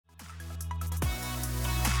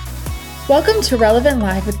Welcome to Relevant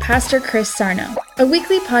Live with Pastor Chris Sarno, a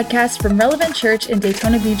weekly podcast from Relevant Church in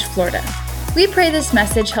Daytona Beach, Florida. We pray this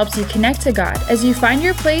message helps you connect to God as you find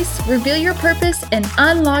your place, reveal your purpose, and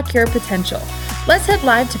unlock your potential. Let's head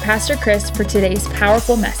live to Pastor Chris for today's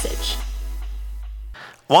powerful message.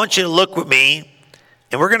 I want you to look with me,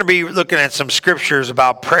 and we're going to be looking at some scriptures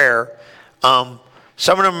about prayer. Some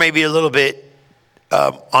of them may be a little bit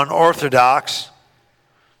unorthodox,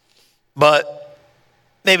 but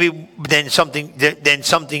maybe than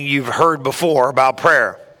something you've heard before about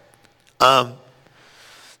prayer.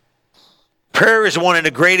 Prayer is one of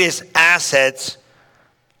the greatest assets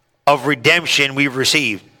of redemption we've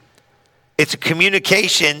received. It's a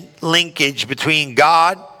communication linkage between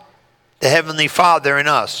God, the Heavenly Father, and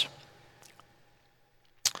us.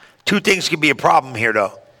 Two things can be a problem here,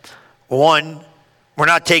 though. One, we're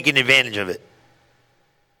not taking advantage of it.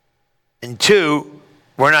 And two,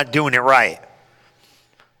 we're not doing it right.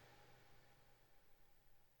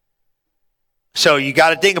 So you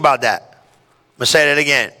got to think about that. I'm going to say that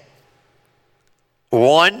again.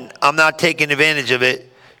 One, I'm not taking advantage of it.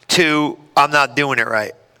 Two, I'm not doing it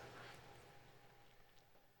right.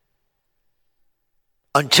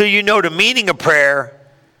 Until you know the meaning of prayer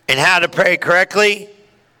and how to pray correctly,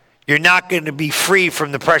 you're not going to be free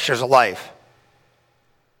from the pressures of life.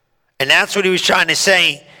 And that's what he was trying to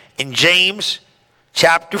say in James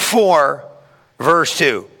chapter 4, verse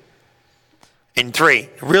 2 and 3.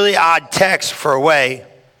 Really odd text for a way,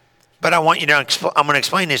 but I'm going to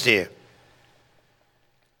explain this to you.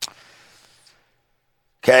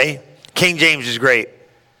 Okay? King James is great.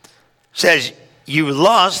 It says, you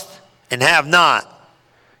lust and have not.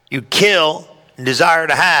 You kill and desire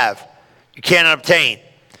to have. You cannot obtain.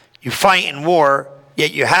 You fight in war,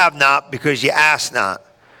 yet you have not because you ask not.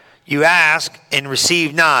 You ask and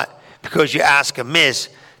receive not because you ask amiss,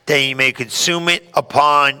 that you may consume it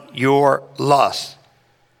upon your lust.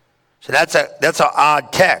 So that's an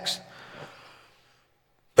odd text.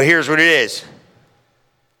 But here's what it is.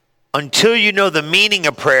 Until you know the meaning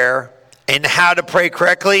of prayer and how to pray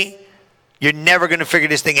correctly, you're never going to figure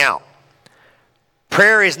this thing out.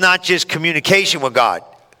 Prayer is not just communication with God.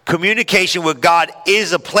 Communication with God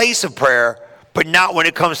is a place of prayer, but not when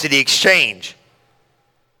it comes to the exchange.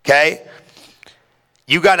 Okay?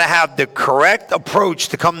 You got to have the correct approach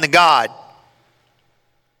to come to God,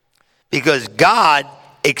 because God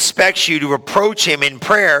expects you to approach him in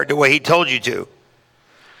prayer the way he told you to.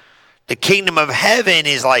 The kingdom of heaven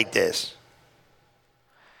is like this.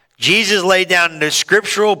 Jesus laid down the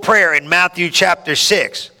scriptural prayer in Matthew chapter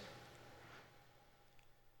 6.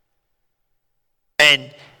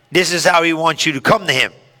 And this is how he wants you to come to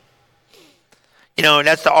him. You know,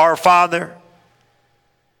 that's the Our Father.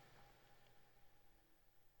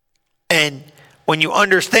 And when you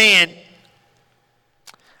understand,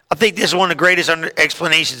 I think this is one of the greatest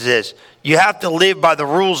explanations of this. You have to live by the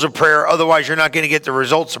rules of prayer, otherwise you're not going to get the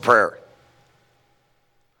results of prayer.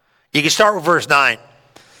 You can start with verse 9.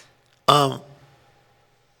 You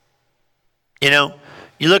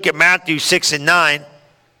look at Matthew 6 and 9.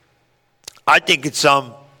 I think it's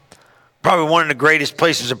probably one of the greatest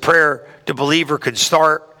places of prayer the believer can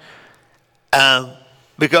start,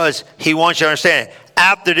 because he wants you to understand it.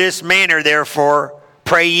 After this manner, therefore,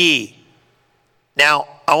 pray ye. Now,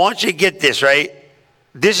 I want you to get this, right?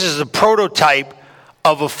 This is a prototype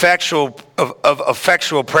of effectual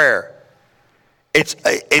prayer. It's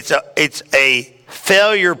a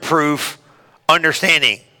failure-proof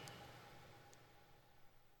understanding.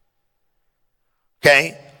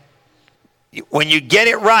 Okay? When you get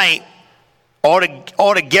it right, all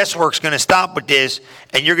the guesswork's going to stop with this,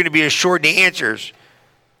 and you're going to be assured the answers.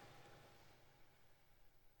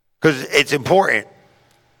 Because it's important.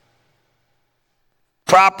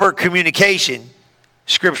 Proper communication,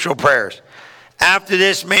 scriptural prayers. After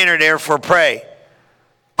this manner, therefore, pray.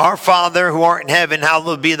 Our Father, who art in heaven,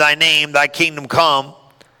 hallowed be thy name. Thy kingdom come.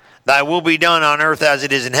 Thy will be done on earth as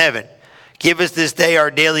it is in heaven. Give us this day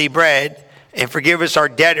our daily bread, and forgive us our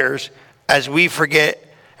debtors as we forgive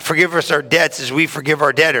us our debts as we forgive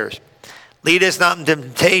our debtors. Lead us not into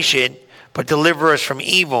temptation, but deliver us from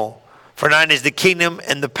evil. For thine is the kingdom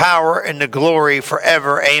and the power and the glory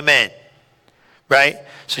forever. Amen. Right?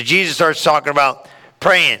 So Jesus starts talking about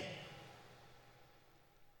praying.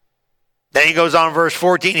 Then he goes on in verse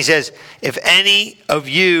 14. He says, if any of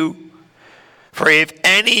you forgive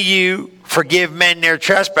men their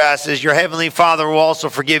trespasses, your heavenly Father will also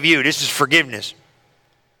forgive you. This is forgiveness.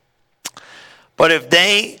 But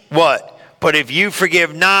if you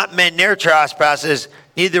forgive not men their trespasses,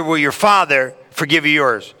 neither will your Father forgive you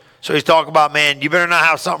yours. So he's talking about, man, you better not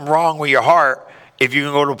have something wrong with your heart if you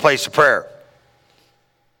can go to a place of prayer.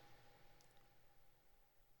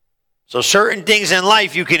 So certain things in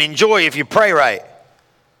life you can enjoy if you pray right.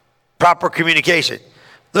 Proper communication.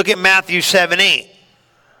 Look at Matthew 7:8.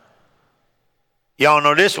 Y'all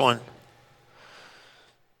know this one.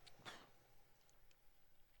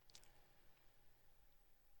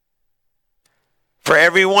 For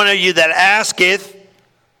every one of you that asketh,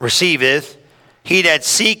 receiveth. He that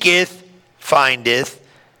seeketh, findeth.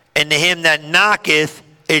 And to him that knocketh,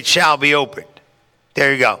 it shall be opened.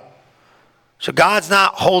 There you go. So God's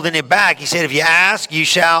not holding it back. He said, if you ask, you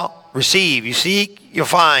shall receive. You seek, you'll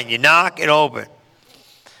find. You knock, it'll open.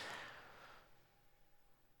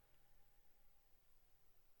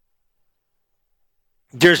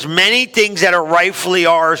 There's many things that are rightfully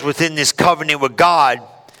ours within this covenant with God,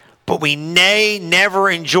 but we may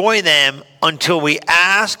never enjoy them until we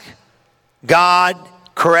ask God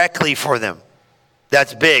correctly for them.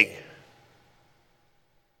 That's big.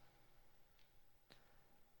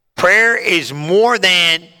 Prayer is more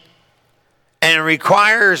than, and it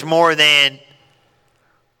requires more than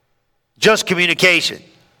just communication.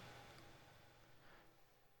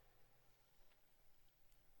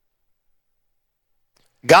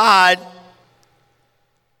 God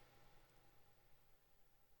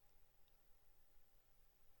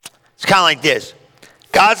it's kind of like this.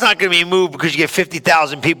 God's not going to be moved because you get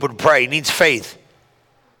 50,000 people to pray. He needs faith.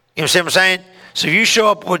 You know what I'm saying? So if you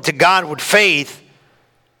show up to God with faith,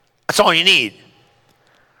 that's all you need.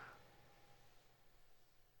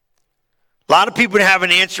 A lot of people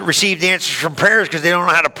haven't received answers from prayers because they don't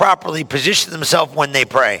know how to properly position themselves when they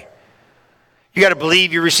pray. You got to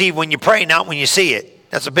believe you receive when you pray, not when you see it.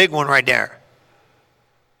 That's a big one right there.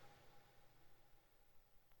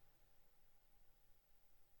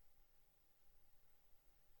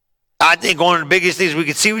 I think one of the biggest things we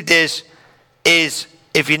can see with this is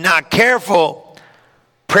if you're not careful,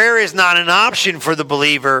 prayer is not an option for the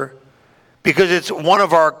believer because it's one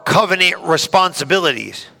of our covenant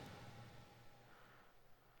responsibilities.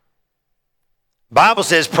 The Bible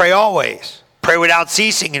says pray always. Pray without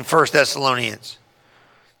ceasing in 1 Thessalonians.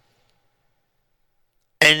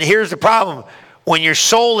 And here's the problem. When your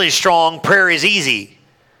soul is strong, prayer is easy.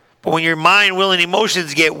 But when your mind, will, and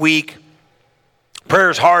emotions get weak,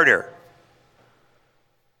 prayer is harder.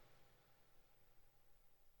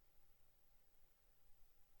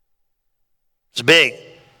 It's big.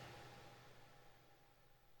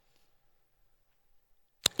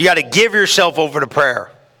 You got to give yourself over to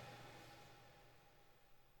prayer.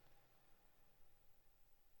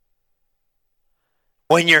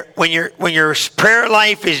 When your prayer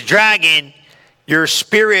life is dragging, your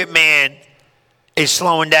spirit man is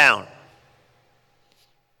slowing down.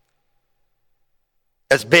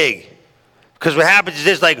 That's big. Because what happens is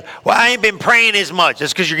this, like, well, I ain't been praying as much.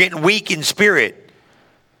 That's because you're getting weak in spirit.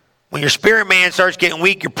 When your spirit man starts getting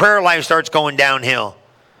weak, your prayer life starts going downhill.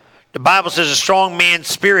 The Bible says a strong man's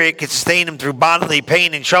spirit can sustain him through bodily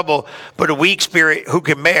pain and trouble, but a weak spirit, who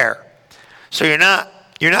can bear? So you're not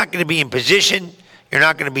going to be in position. You're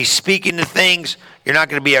not going to be speaking to things. You're not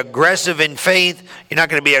going to be aggressive in faith. You're not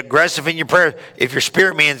going to be aggressive in your prayer if your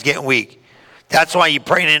spirit man's getting weak. That's why you're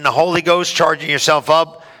praying in the Holy Ghost, charging yourself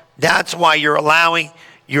up. That's why you're allowing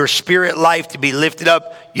your spirit life to be lifted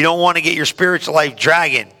up. You don't want to get your spiritual life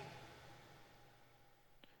dragging.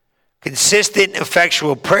 Consistent,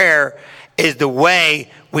 effectual prayer is the way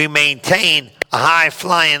we maintain a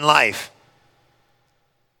high-flying life.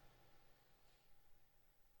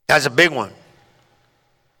 That's a big one.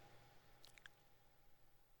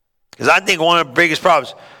 Because I think one of the biggest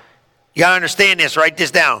problems, you got to understand this, write this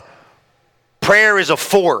down. Prayer is a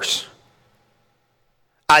force.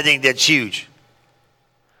 I think that's huge.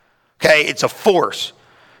 Okay, it's a force.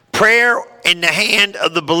 Prayer in the hand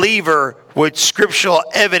of the believer with scriptural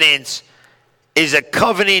evidence is a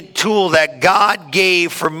covenant tool that God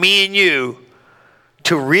gave for me and you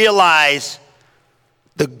to realize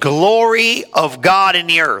the glory of God in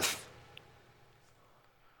the earth.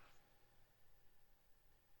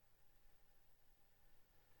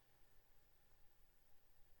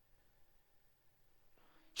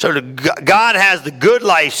 So God has the good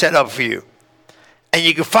life set up for you. And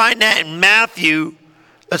you can find that in Matthew.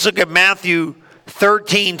 Let's look at Matthew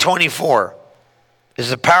 13:24. This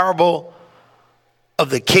is a parable of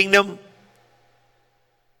the kingdom.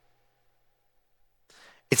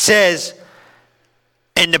 It says,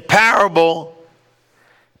 and the parable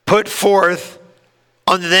put forth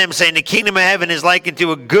unto them, saying, the kingdom of heaven is likened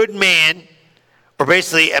to a good man, or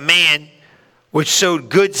basically a man, which sowed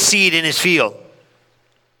good seed in his field.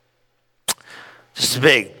 This is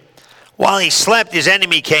big. While he slept, his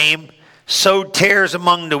enemy came, sowed tares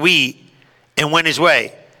among the wheat, and went his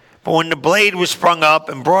way. But when the blade was sprung up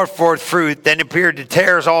and brought forth fruit, then appeared the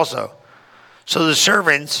tares also. So the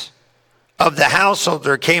servants of the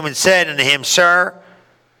householder came and said unto him, Sir,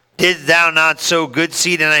 didst thou not sow good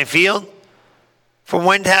seed in thy field? From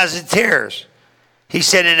when has it tares? He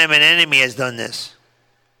said unto him, An enemy has done this.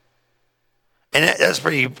 And that's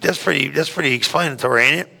pretty explanatory,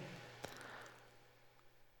 ain't it?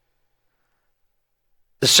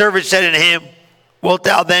 The servant said unto him, Wilt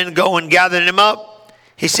thou then go and gather them up?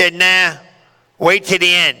 He said, Nah, wait till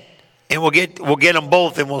the end, and we'll get them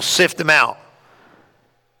both, and we'll sift them out.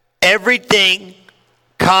 Everything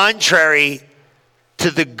contrary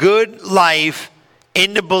to the good life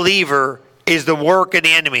in the believer is the work of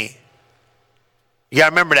the enemy. You got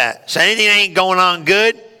to remember that. So anything that ain't going on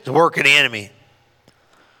good is the work of the enemy.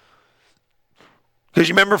 Because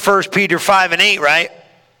you remember 1 Peter 5 and 8, right?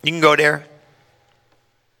 You can go there.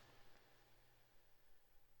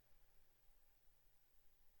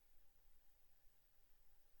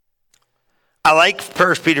 I like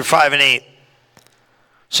 1 Peter 5 and 8.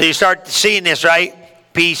 So you start seeing this, right?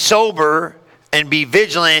 Be sober and be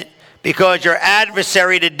vigilant, because your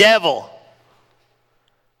adversary, the devil,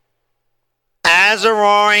 as a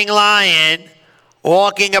roaring lion,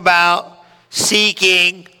 walking about,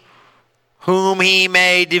 seeking whom he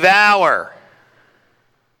may devour.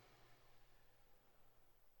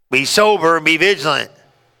 Be sober and be vigilant.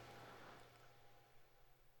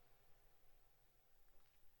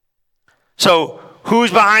 So,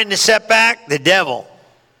 who's behind the setback? The devil.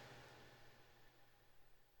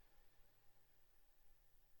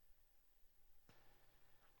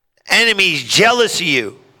 Enemy's jealous of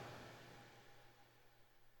you.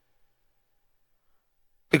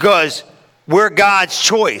 Because we're God's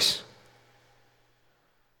choice.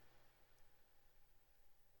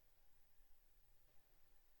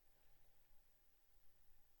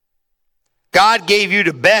 God gave you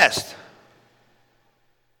the best.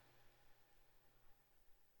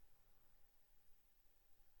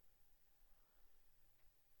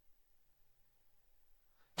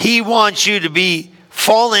 He wants you to be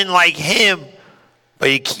fallen like him,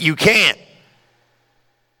 but you can't.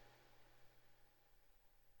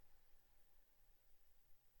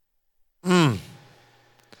 You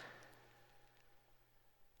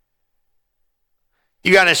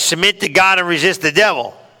got to submit to God and resist the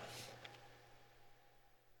devil.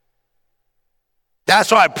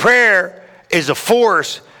 That's why prayer is a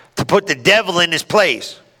force to put the devil in his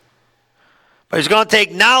place. But it's going to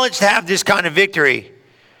take knowledge to have this kind of victory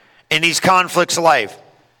in these conflicts of life.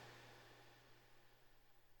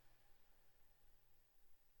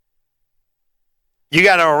 You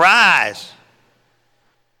got to arise.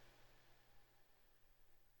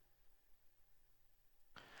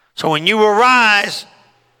 So when you arise,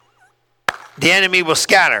 the enemy will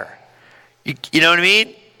scatter. You know what I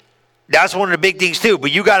mean? That's one of the big things too.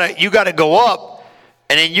 But you gotta go up,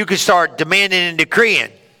 and then you can start demanding and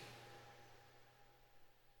decreeing.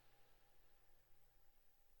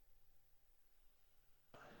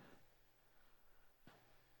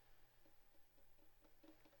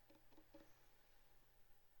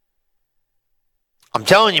 I'm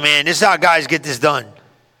telling you, man, this is how guys get this done.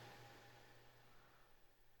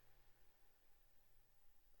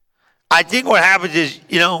 I think what happens is,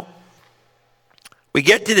 we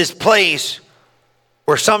get to this place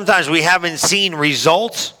where sometimes we haven't seen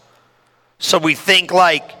results. So we think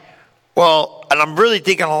like, well, and I'm really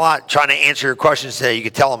thinking a lot trying to answer your questions today. You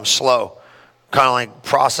can tell I'm slow, kind of like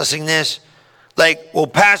processing this. Like, well,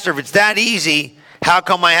 Pastor, if it's that easy, how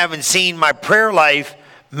come I haven't seen my prayer life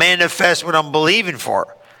manifest what I'm believing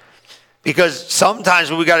for? Because sometimes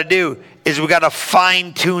what we got to do is we got to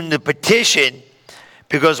fine tune the petition,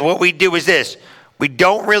 because what we do is this: we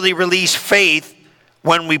don't really release faith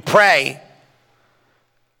when we pray.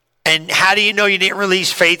 And how do you know you didn't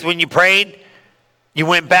release faith when you prayed? You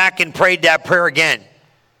went back and prayed that prayer again.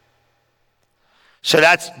 So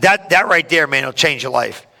that right there, man, will change your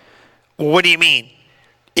life. Well, what do you mean?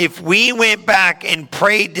 If we went back and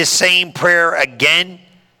prayed the same prayer again,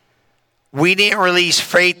 we didn't release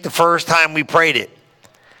faith the first time we prayed it.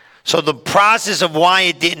 So the process of why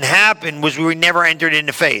it didn't happen was we never entered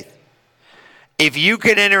into faith. If you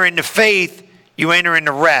could enter into faith, you enter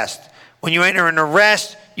into rest. When you enter into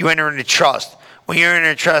rest, you enter into trust. When you enter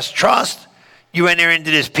into trust, you enter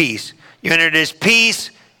into this peace. You enter this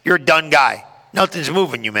peace, you're a done guy. Nothing's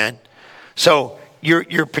moving you, man. So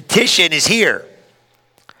your petition is here.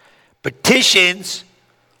 Petitions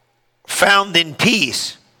found in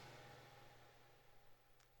peace.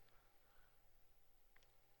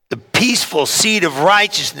 The peaceful seed of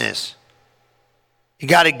righteousness. You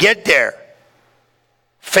got to get there.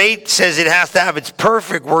 Faith says it has to have its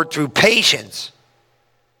perfect work through patience.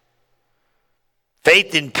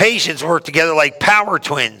 Faith and patience work together like power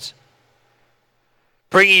twins,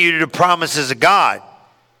 bringing you to the promises of God.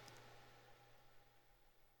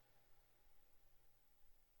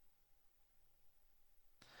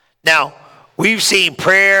 Now, we've seen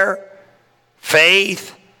prayer,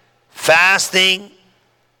 faith, fasting.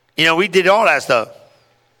 We did all that stuff.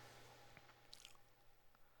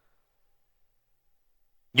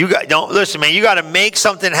 Don't listen, man. You got to make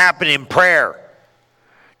something happen in prayer.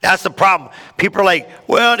 That's the problem. People are like,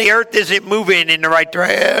 well, the earth isn't moving in the right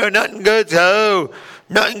direction. Nothing good's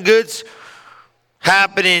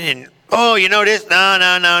happening. And this.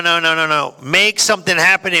 No. Make something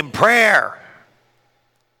happen in prayer.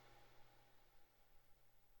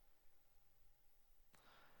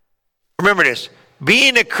 Remember this.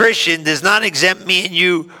 Being a Christian does not exempt me and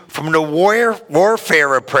you from the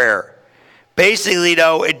warfare of prayer. Basically,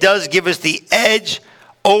 though, it does give us the edge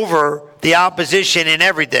over the opposition in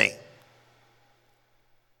everything.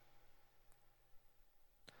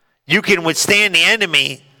 You can withstand the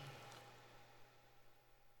enemy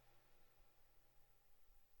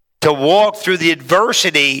to walk through the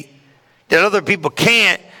adversity that other people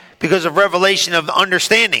can't because of revelation of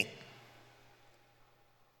understanding.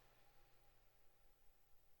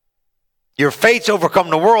 Your faith's overcome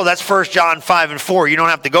the world. That's 1 John 5 and 4. You don't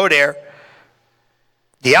have to go there.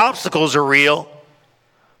 The obstacles are real.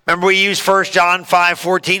 Remember we used 1 John 5,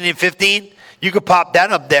 14 and 15? You could pop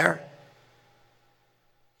that up there.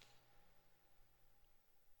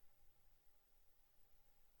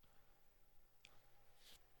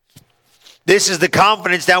 This is the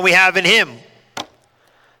confidence that we have in him.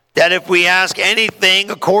 That if we ask anything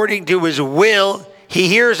according to his will, he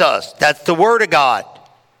hears us. That's the word of God.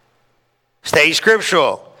 Stay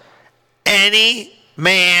scriptural. Any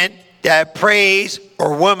man that prays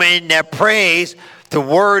or woman that prays the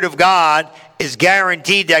word of God is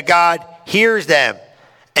guaranteed that God hears them.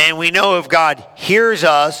 And we know if God hears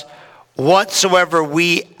us, whatsoever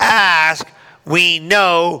we ask, we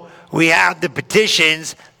know we have the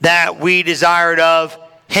petitions that we desired of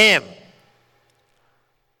him.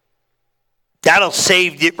 That'll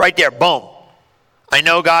save it right there. Boom. I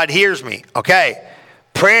know God hears me. Okay.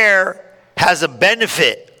 Prayer has a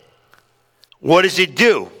benefit. What does it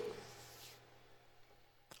do?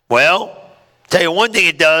 Well, tell you one thing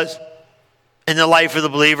it does in the life of the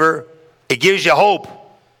believer. It gives you hope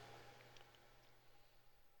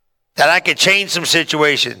that I can change some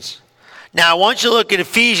situations. Now, I want you to look at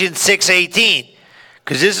Ephesians 6:18,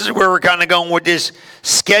 because this is where we're kind of going with this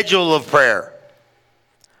schedule of prayer.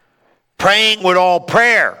 Praying with all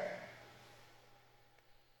prayer.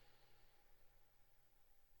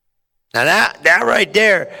 Now that right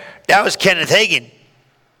there, that was Kenneth Hagin.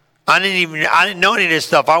 I didn't know any of this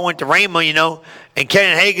stuff. I went to Rhema, and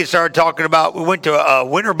Kenneth Hagin started talking about, we went to a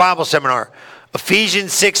winter Bible seminar.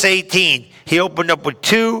 Ephesians 6:18. He opened up with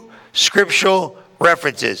 2 scriptural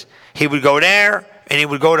references. He would go there, and he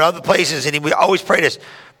would go to other places, and he would always pray this.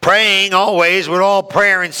 Praying always with all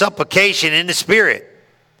prayer and supplication in the Spirit.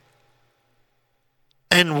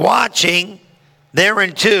 And watching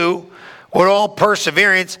thereunto with all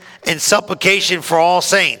perseverance and supplication for all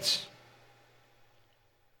saints.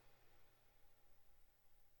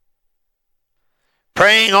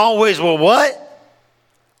 Praying always with what?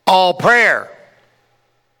 All prayer.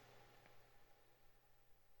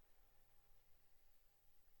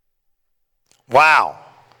 Wow.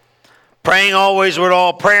 Praying always with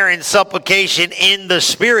all prayer and supplication in the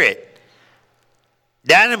Spirit.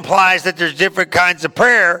 That implies that there's different kinds of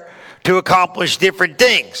prayer to accomplish different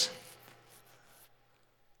things.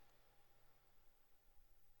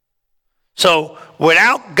 So,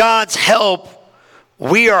 without God's help,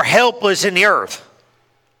 we are helpless in the earth.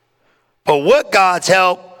 But with God's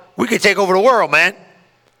help, we can take over the world, man.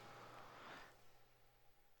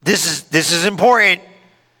 This is important.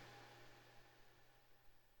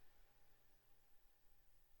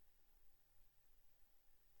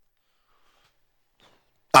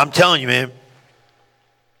 I'm telling you, man.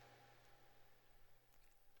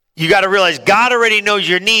 You got to realize God already knows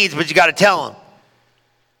your needs, but you got to tell him.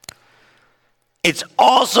 It's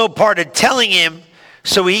also part of telling him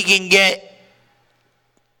so he can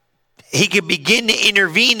begin to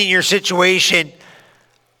intervene in your situation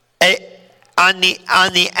on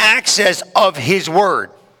the access of his word.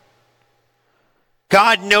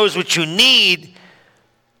 God knows what you need,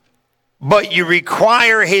 but you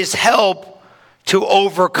require his help to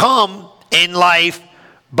overcome in life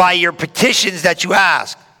by your petitions that you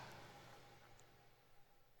ask.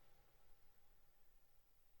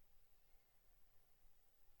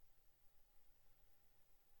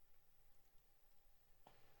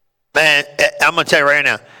 Man, I'm going to tell you right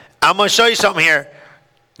now, I'm going to show you something here.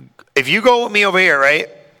 If you go with me over here, right?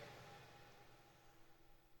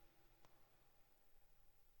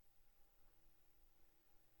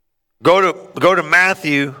 Go to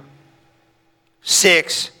Matthew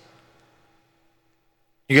 6.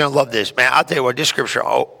 You're going to love this, man. I'll tell you what, this scripture,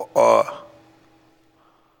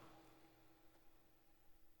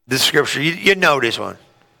 this scripture, you know this one.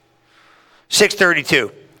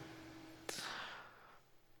 6:32.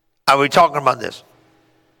 Are we talking about this?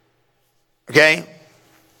 Okay?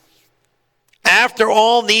 After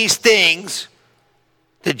all these things,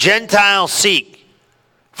 the Gentiles seek,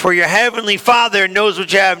 for your heavenly Father knows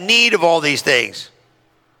what you have need of all these things.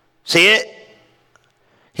 See it?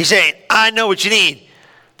 He's saying, I know what you need.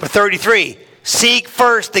 For 33, seek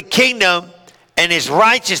first the kingdom and his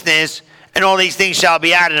righteousness, and all these things shall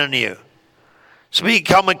be added unto you. So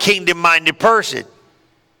become a kingdom-minded person.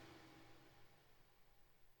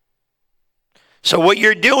 So what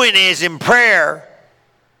you're doing is, in prayer,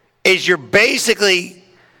 is you're basically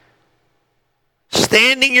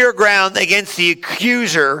standing your ground against the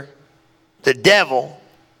accuser, the devil,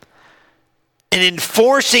 and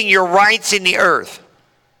enforcing your rights in the earth.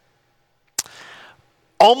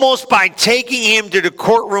 Almost by taking him to the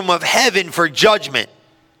courtroom of heaven for judgment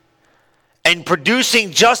and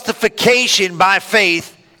producing justification by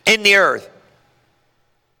faith in the earth.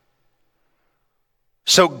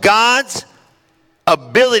 So God's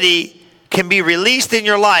ability can be released in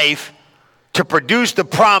your life to produce the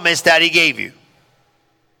promise that he gave you,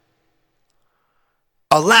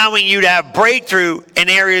 allowing you to have breakthrough in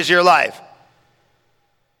areas of your life.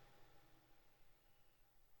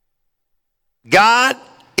 God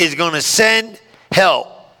is going to send help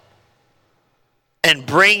and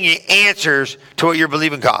bring you answers to what you're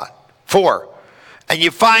believing God for. And you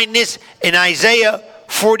find this in Isaiah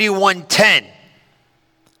 41:10.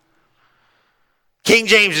 King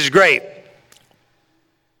James is great.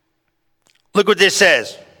 Look what this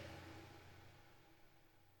says.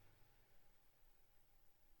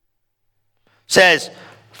 Says,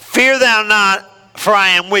 fear thou not, for I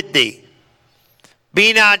am with thee.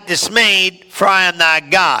 Be not dismayed, for I am thy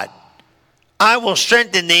God. I will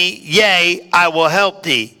strengthen thee, yea, I will help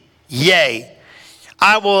thee, yea.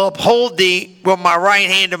 I will uphold thee with my right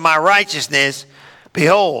hand of my righteousness.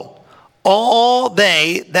 Behold, all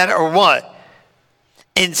they that are what?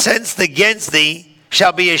 Incensed against thee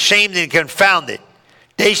shall be ashamed and confounded.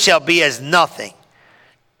 They shall be as nothing.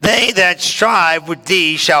 They that strive with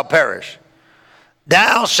thee shall perish.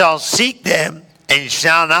 Thou shalt seek them and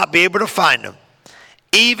shalt not be able to find them.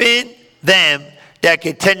 Even them that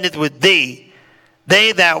contendeth with thee,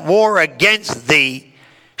 they that war against thee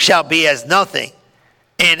shall be as nothing,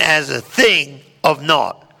 and as a thing of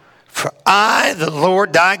naught. For I, the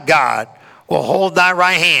Lord thy God, will hold thy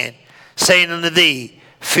right hand, saying unto thee,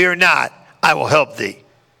 fear not, I will help thee.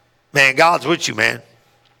 Man, God's with you, man.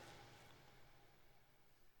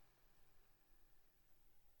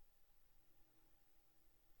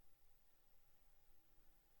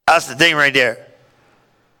 That's the thing right there.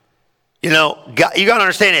 You know, God, you got to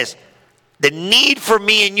understand this. The need for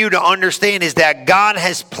me and you to understand is that God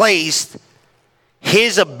has placed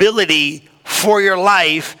his ability for your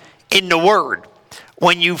life in the Word.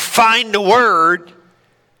 When you find the Word,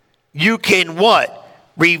 you can what?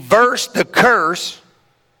 Reverse the curse,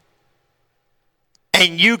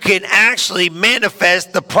 and you can actually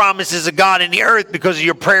manifest the promises of God in the earth because of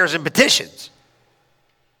your prayers and petitions.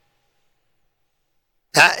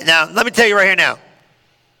 Now, let me tell you right here now.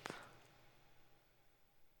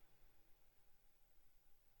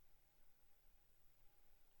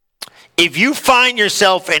 If you find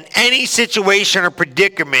yourself in any situation or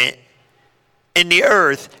predicament in the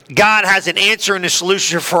earth, God has an answer and a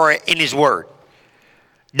solution for it in his word.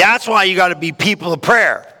 That's why you got to be people of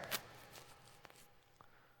prayer.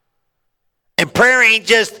 And prayer ain't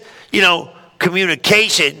just,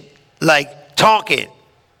 communication like talking.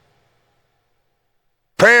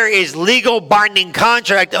 Prayer is legal binding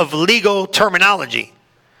contract of legal terminology.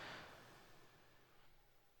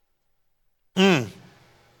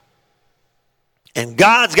 And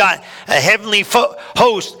God's got a heavenly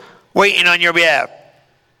host waiting on your behalf.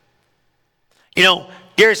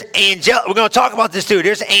 There's we're going to talk about this too.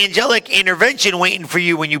 There's angelic intervention waiting for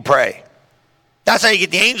you when you pray. That's how you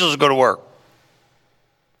get the angels to go to work.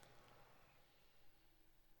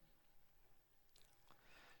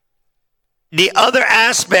 The other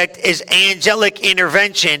aspect is angelic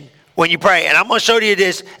intervention when you pray. And I'm going to show you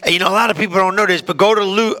this. A lot of people don't know this, but go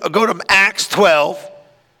to Acts 12.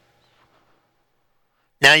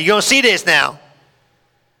 Now you're going to see this now.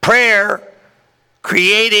 Prayer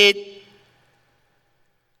created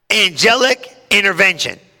angelic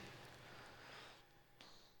intervention.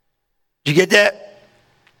 Did you get that?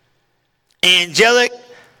 Angelic.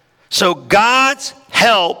 So God's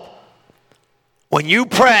help, when you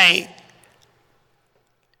pray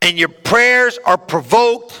and your prayers are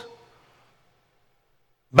provoked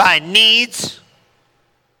by needs,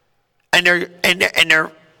 and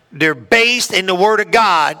they're based in the Word of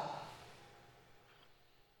God,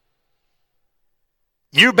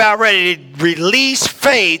 you're about ready to release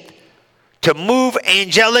faith to move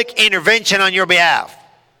angelic intervention on your behalf.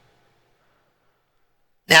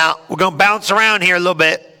 Now, we're going to bounce around here a little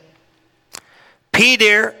bit.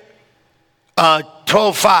 Peter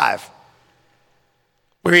 12:5.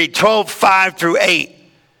 We read 12:5 through 8.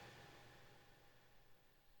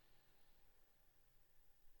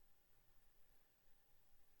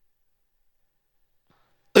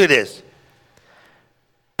 Look at this.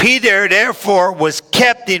 Peter, therefore, was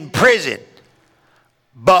kept in prison,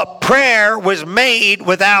 but prayer was made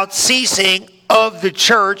without ceasing of the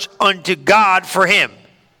church unto God for him.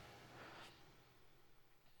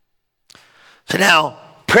 So now,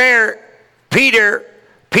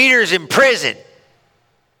 Peter's in prison.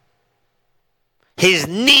 His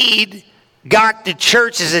need got the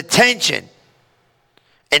church's attention,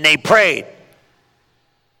 and they prayed.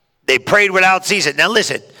 They prayed without ceasing. Now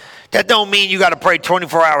listen, that don't mean you got to pray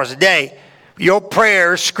 24 hours a day. Your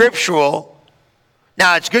prayer is scriptural.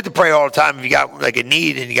 Now, it's good to pray all the time if you got like a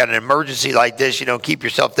need and you got an emergency like this, keep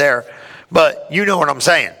yourself there. But you know what I'm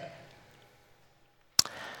saying.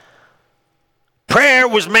 Prayer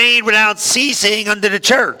was made without ceasing unto the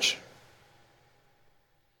church.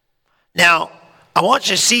 Now, I want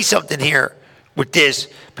you to see something here with this,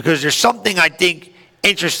 because there's something I think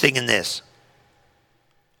interesting in this.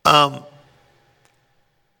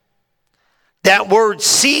 That word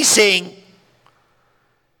ceasing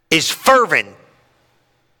is fervent.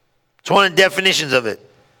 It's one of the definitions of it.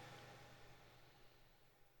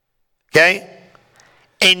 Okay?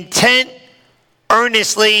 Intent,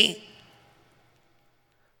 earnestly,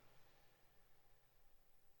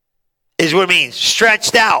 is what it means.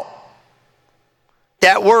 Stretched out.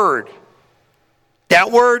 That word,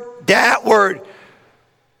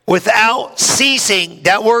 without ceasing,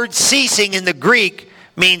 that word ceasing in the Greek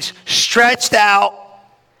means stretched out,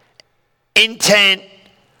 intent,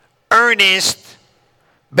 earnest.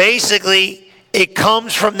 Basically, it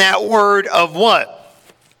comes from that word of what?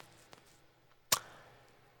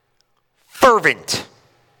 Fervent.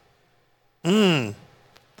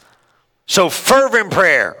 So fervent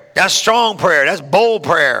prayer, that's strong prayer, that's bold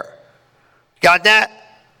prayer. Got that?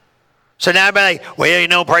 So now everybody like,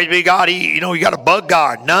 well, praise be God, you got to bug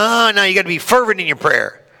God. No, you got to be fervent in your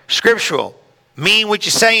prayer. Scriptural. Mean what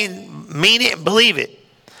you're saying, mean it and believe it.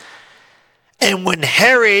 And when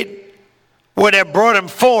Herod would have brought him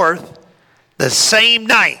forth the same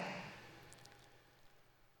night,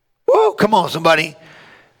 whoa, come on somebody,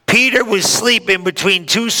 Peter was sleeping between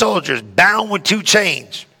two soldiers, bound with two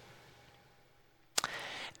chains.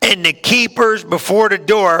 And the keepers before the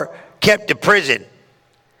door kept the prison.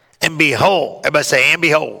 And behold, everybody say, and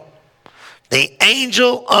behold, the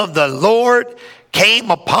angel of the Lord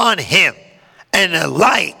came upon him, and a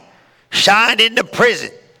light shined in the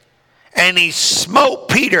prison. And he smote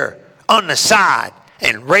Peter on the side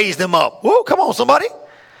and raised him up. Whoa, come on, somebody.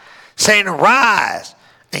 Saying, arise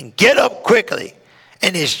and get up quickly.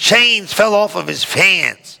 And his chains fell off of his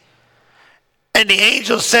hands. And the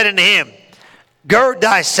angel said unto him, gird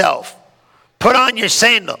thyself, put on your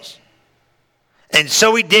sandals. And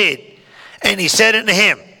so he did. And he said unto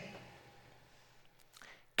him,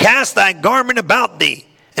 cast thy garment about thee,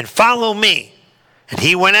 and follow me. And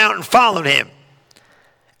he went out and followed him.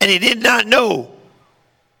 And he did not know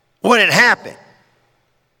what had happened.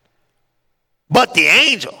 But the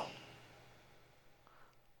angel,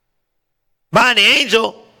 by the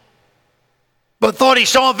angel, but thought he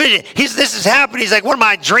saw a vision. This is happening. He's like, what am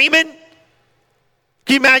I, dreaming?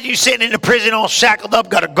 Can you imagine you sitting in the prison all shackled up,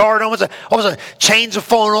 got a guard on, all of a sudden chains are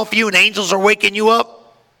falling off you and angels are waking you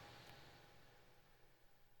up?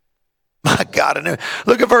 My God,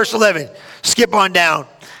 look at verse 11. Skip on down.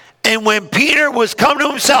 And when Peter was come to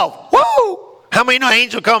himself, whoo! How many know an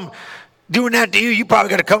angel come doing that to you? You probably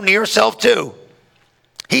got to come to yourself too.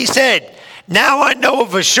 He said, now I know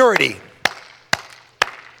of a surety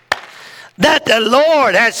that the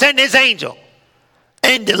Lord has sent his angel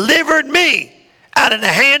and delivered me out of the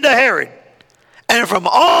hand of Herod, and from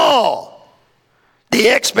all the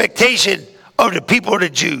expectation of the people of the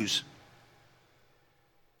Jews.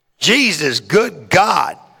 Jesus, good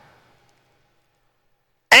God.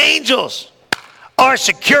 Angels are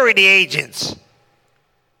security agents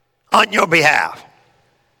on your behalf.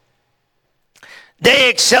 They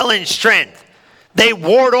excel in strength. They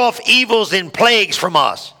ward off evils and plagues from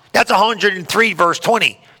us. That's 103 verse 20.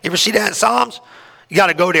 You ever see that in Psalms? You got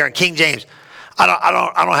to go there in King James. I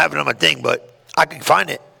don't have it on my thing, but I can find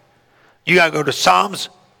it. You got to go to Psalms.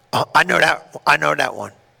 I know that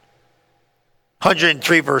one.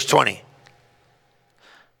 103 verse 20.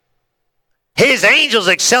 His angels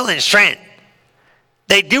excel in strength.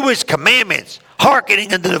 They do his commandments,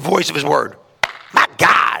 hearkening unto the voice of his word. My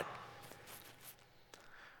God.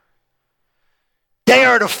 They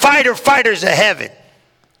are the fighters of heaven.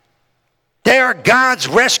 They are God's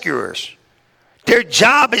rescuers. Their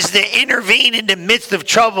job is to intervene in the midst of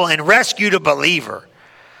trouble and rescue the believer.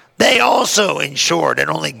 They also ensure that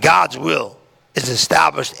only God's will is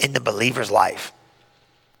established in the believer's life.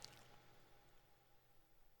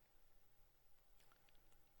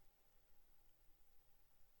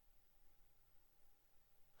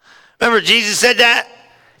 Remember Jesus said that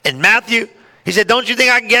in Matthew? He said, don't you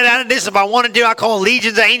think I can get out of this? If I want to do, I call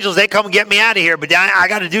legions of angels. They come and get me out of here, but I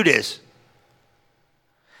got to do this.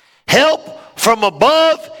 Help from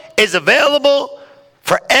above is available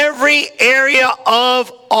for every area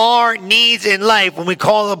of our needs in life when we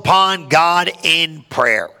call upon God in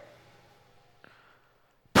prayer.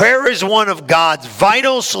 Prayer is one of God's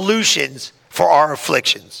vital solutions for our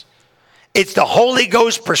afflictions. It's the Holy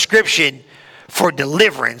Ghost prescription for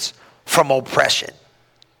deliverance from oppression.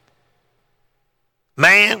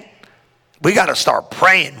 Man, we got to start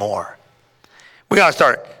praying more. We got to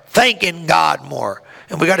start thanking God more.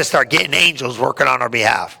 And we got to start getting angels working on our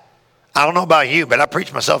behalf. I don't know about you, but I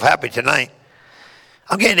preached myself happy tonight.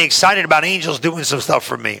 I'm getting excited about angels doing some stuff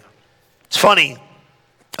for me. It's funny.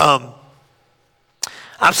 I've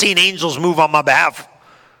seen angels move on my behalf,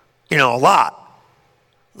 a lot.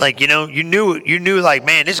 Like, you knew like,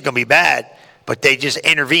 man, this is going to be bad. But they just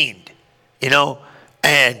intervened,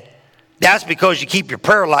 And that's because you keep your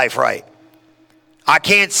prayer life right. I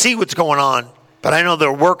can't see what's going on, but I know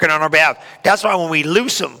they're working on our behalf. That's why when we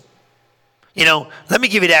loose them, let me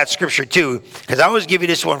give you that scripture too, because I always give you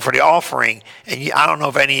this one for the offering, and I don't know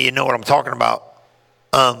if any of you know what I'm talking about.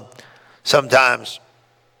 Sometimes,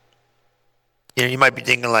 you might be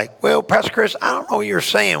thinking like, well, Pastor Chris, I don't know what you're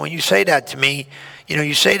saying when you say that to me.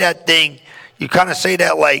 You say that thing, you kind of say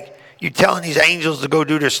that like you're telling these angels to go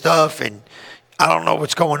do their stuff, and I don't know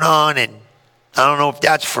what's going on, and I don't know if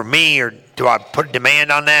that's for me, or do I put a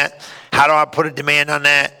demand on that? How do I put a demand on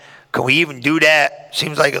that? Can we even do that?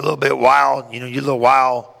 Seems like a little bit wild, you're a little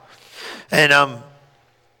wild. And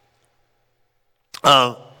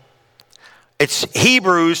it's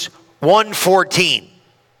Hebrews 1:14.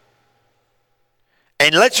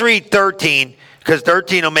 And let's read 13, because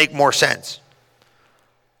 13 will make more sense.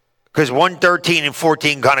 Because 1:13 and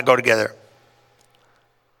 14 kind of go together.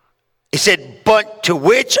 He said, but to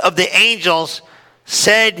which of the angels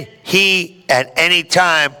said he at any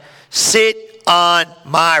time, sit on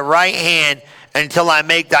my right hand until I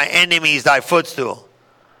make thy enemies thy footstool?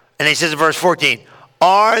 And he says in verse 14,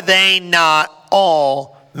 are they not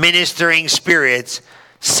all ministering spirits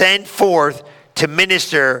sent forth to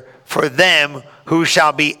minister for them who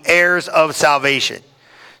shall be heirs of salvation?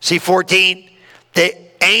 See 14, the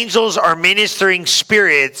angels are ministering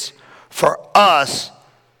spirits for us.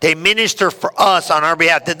 They minister for us on our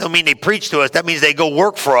behalf. That don't mean they preach to us. That means they go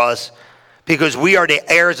work for us because we are the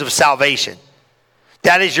heirs of salvation.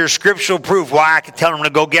 That is your scriptural proof why I can tell them to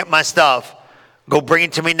go get my stuff. Go bring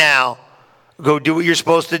it to me now. Go do what you're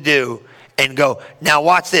supposed to do and go. Now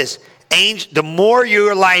watch this. The more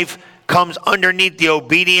your life comes underneath the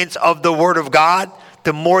obedience of the word of God,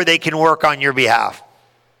 the more they can work on your behalf.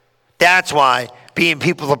 That's why being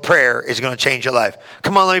people of prayer is going to change your life.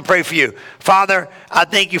 Come on, let me pray for you. Father, I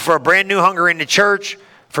thank you for a brand new hunger in the church,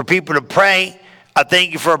 for people to pray. I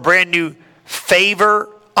thank you for a brand new favor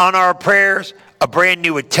on our prayers, a brand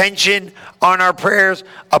new attention on our prayers,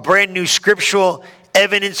 a brand new scriptural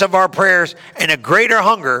evidence of our prayers, and a greater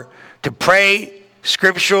hunger to pray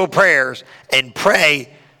scriptural prayers and pray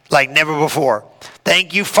like never before.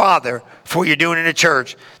 Thank you, Father, for what you're doing in the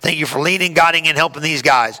church. Thank you for leading, guiding, and helping these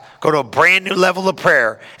guys go to a brand new level of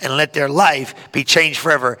prayer and let their life be changed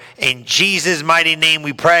forever. In Jesus' mighty name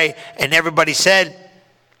we pray. And everybody said,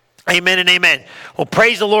 amen and amen. Well,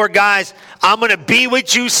 praise the Lord, guys. I'm going to be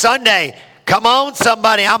with you Sunday. Come on,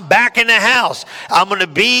 somebody. I'm back in the house. I'm going to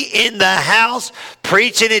be in the house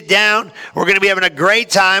preaching it down. We're going to be having a great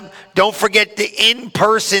time. Don't forget the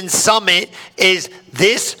in-person summit is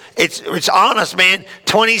it's on us, man.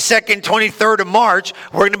 22nd, 23rd of March,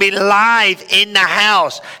 we're going to be live in the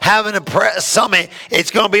house having a summit.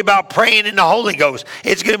 It's going to be about praying in the Holy Ghost.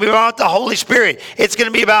 It's going to be about the Holy Spirit. It's going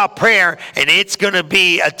to be about prayer, and it's going to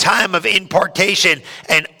be a time of impartation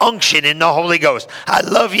and unction in the Holy Ghost. I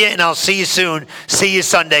love you, and I'll see you soon. See you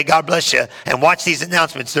Sunday. God bless you. And watch these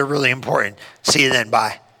announcements. They're really important. See you then.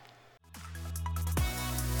 Bye.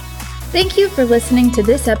 Thank you for listening to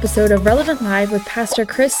this episode of Relevant Live with Pastor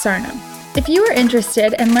Chris Sarno. If you are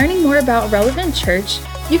interested in learning more about Relevant Church,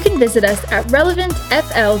 you can visit us at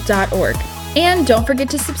relevantfl.org. And don't forget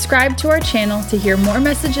to subscribe to our channel to hear more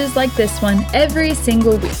messages like this one every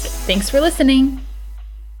single week. Thanks for listening.